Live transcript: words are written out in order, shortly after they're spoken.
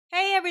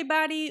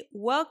everybody.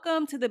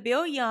 Welcome to the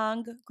Bill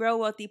Young Grow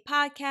Wealthy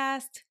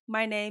podcast.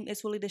 My name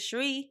is Walida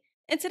Cherie.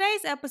 In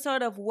today's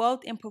episode of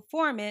Wealth and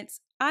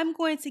Performance, I'm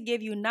going to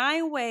give you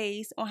 9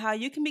 ways on how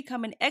you can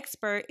become an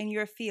expert in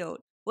your field.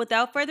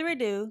 Without further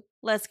ado,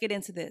 let's get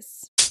into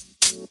this.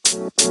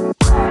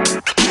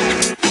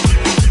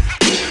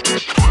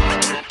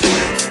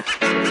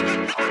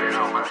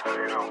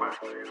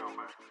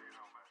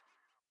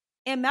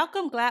 In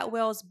Malcolm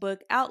Gladwell's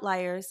book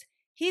Outliers,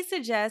 he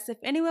suggests if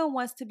anyone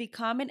wants to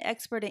become an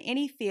expert in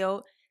any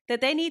field,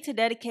 that they need to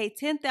dedicate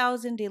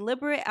 10,000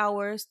 deliberate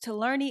hours to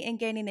learning and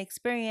gaining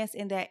experience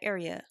in that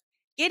area.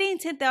 Getting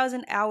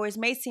 10,000 hours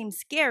may seem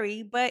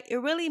scary, but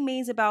it really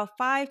means about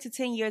 5 to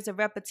 10 years of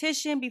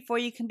repetition before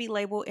you can be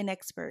labeled an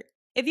expert.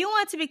 If you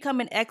want to become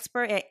an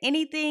expert at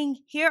anything,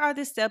 here are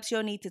the steps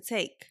you'll need to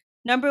take.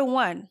 Number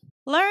 1,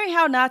 learn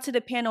how not to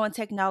depend on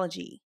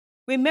technology.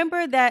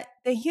 Remember that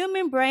the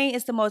human brain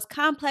is the most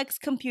complex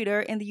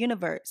computer in the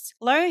universe.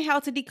 Learn how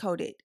to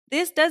decode it.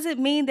 This doesn't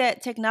mean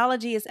that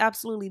technology is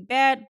absolutely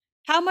bad.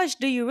 How much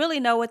do you really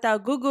know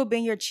without Google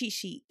being your cheat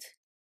sheet?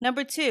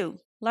 Number 2,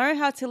 learn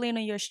how to lean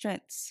on your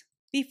strengths.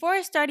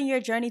 Before starting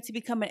your journey to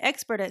become an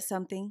expert at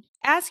something,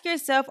 ask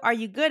yourself, are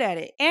you good at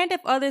it? And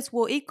if others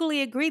will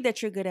equally agree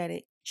that you're good at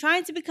it.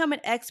 Trying to become an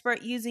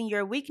expert using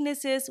your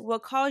weaknesses will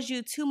cause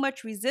you too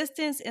much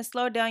resistance and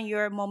slow down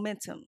your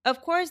momentum.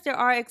 Of course, there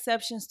are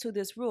exceptions to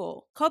this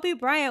rule. Kobe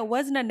Bryant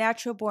wasn't a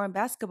natural-born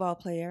basketball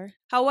player.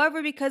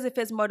 However, because of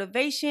his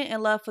motivation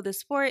and love for the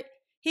sport,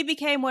 he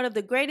became one of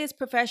the greatest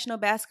professional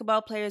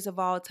basketball players of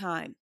all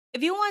time.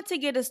 If you want to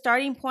get a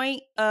starting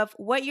point of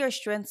what your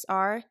strengths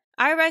are,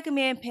 I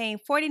recommend paying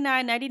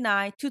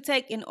 $49.99 to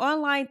take an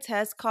online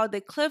test called the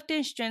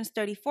Clifton Strengths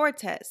 34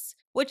 test,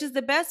 which is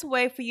the best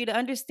way for you to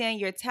understand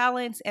your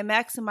talents and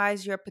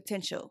maximize your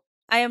potential.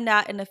 I am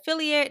not an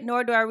affiliate,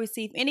 nor do I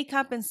receive any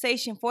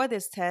compensation for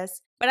this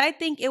test, but I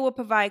think it will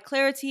provide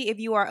clarity if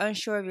you are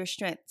unsure of your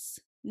strengths.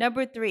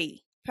 Number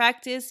 3,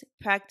 practice,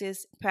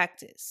 practice,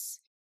 practice.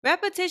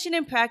 Repetition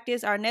and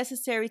practice are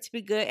necessary to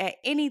be good at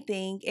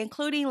anything,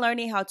 including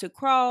learning how to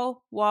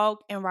crawl,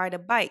 walk, and ride a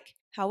bike.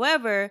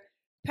 However,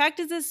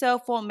 practice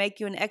itself won't make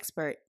you an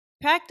expert.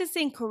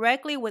 Practicing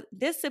correctly with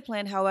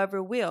discipline,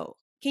 however, will.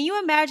 Can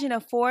you imagine a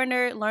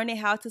foreigner learning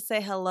how to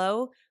say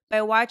hello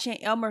by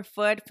watching Elmer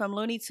Fudd from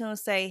Looney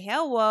Tunes say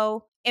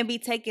hello and be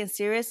taken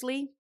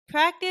seriously?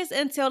 Practice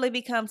until it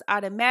becomes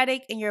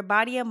automatic and your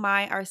body and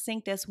mind are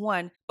synced as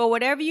one. But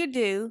whatever you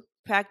do,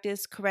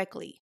 practice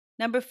correctly.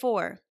 Number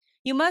 4,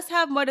 you must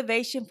have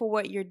motivation for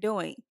what you're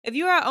doing. If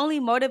you are only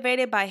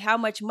motivated by how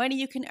much money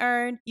you can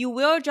earn, you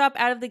will drop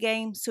out of the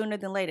game sooner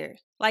than later.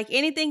 Like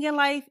anything in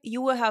life, you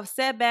will have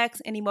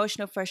setbacks and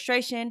emotional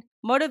frustration.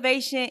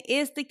 Motivation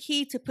is the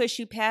key to push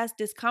you past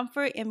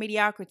discomfort and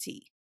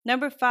mediocrity.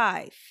 Number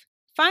 5,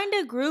 find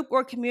a group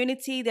or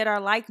community that are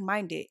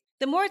like-minded.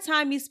 The more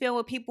time you spend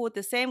with people with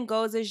the same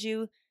goals as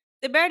you,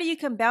 the better you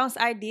can bounce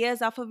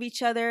ideas off of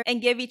each other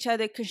and give each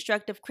other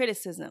constructive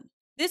criticism.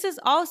 This is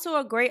also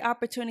a great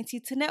opportunity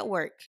to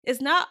network.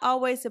 It's not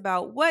always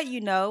about what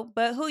you know,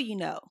 but who you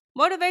know.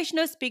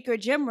 Motivational speaker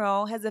Jim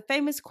Rohn has a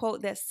famous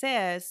quote that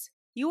says,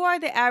 "You are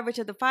the average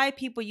of the 5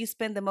 people you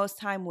spend the most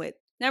time with."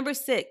 Number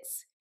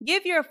 6,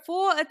 give your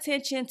full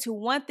attention to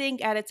one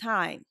thing at a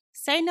time.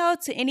 Say no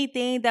to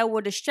anything that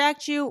will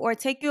distract you or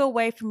take you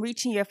away from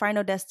reaching your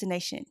final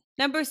destination.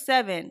 Number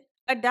 7,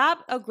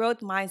 adopt a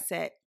growth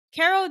mindset.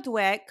 Carol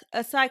Dweck,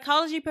 a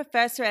psychology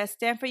professor at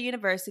Stanford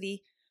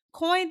University,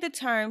 coined the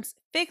terms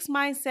fixed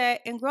mindset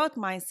and growth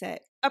mindset.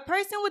 A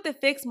person with a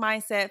fixed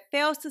mindset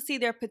fails to see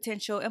their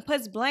potential and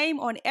puts blame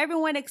on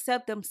everyone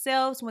except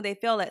themselves when they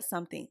fail at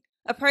something.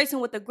 A person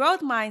with a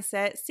growth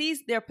mindset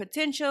sees their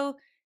potential,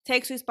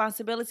 takes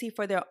responsibility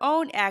for their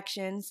own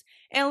actions,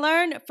 and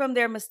learn from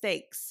their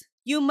mistakes.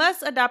 You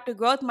must adopt a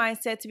growth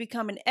mindset to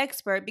become an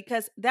expert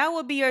because that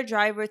will be your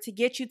driver to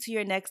get you to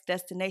your next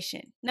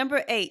destination.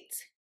 Number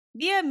 8,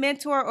 be a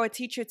mentor or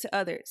teacher to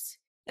others.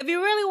 If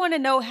you really want to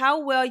know how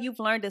well you've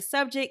learned a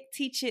subject,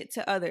 teach it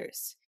to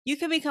others. You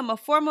can become a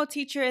formal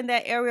teacher in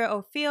that area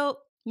or field,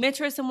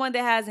 mentor someone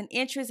that has an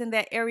interest in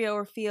that area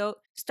or field,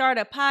 start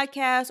a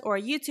podcast or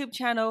a YouTube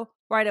channel,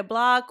 write a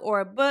blog or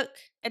a book,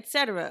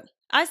 etc.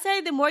 I say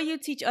the more you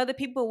teach other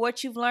people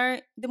what you've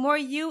learned, the more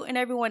you and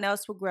everyone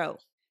else will grow.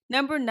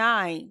 Number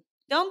 9,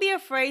 don't be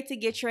afraid to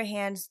get your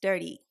hands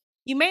dirty.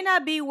 You may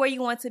not be where you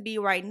want to be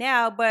right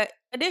now, but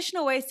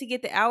additional ways to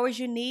get the hours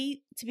you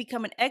need to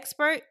become an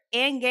expert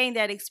and gain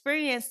that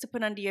experience to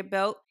put under your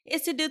belt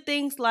is to do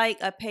things like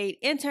a paid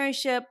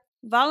internship,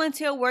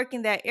 volunteer work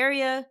in that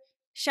area,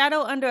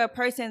 shadow under a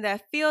person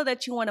that field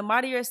that you want to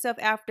model yourself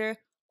after,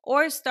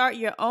 or start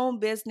your own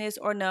business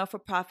or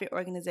non-for-profit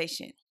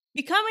organization.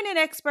 Becoming an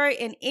expert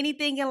in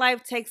anything in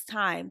life takes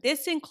time.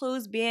 This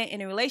includes being in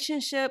a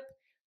relationship,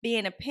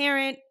 being a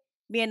parent,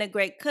 being a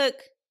great cook.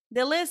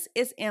 The list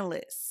is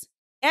endless.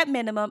 At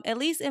minimum, at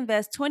least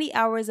invest 20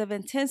 hours of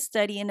intense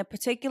study in a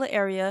particular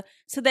area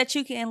so that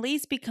you can at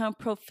least become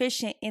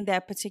proficient in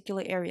that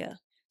particular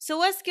area. So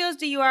what skills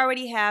do you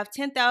already have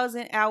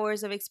 10,000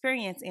 hours of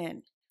experience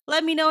in?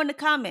 Let me know in the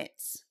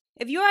comments.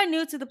 If you are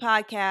new to the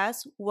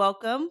podcast,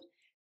 welcome.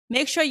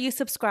 Make sure you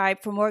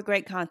subscribe for more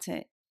great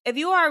content. If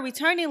you are a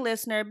returning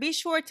listener, be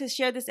sure to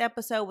share this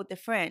episode with a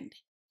friend.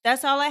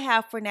 That's all I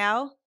have for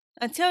now.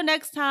 Until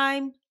next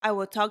time, I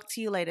will talk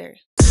to you later.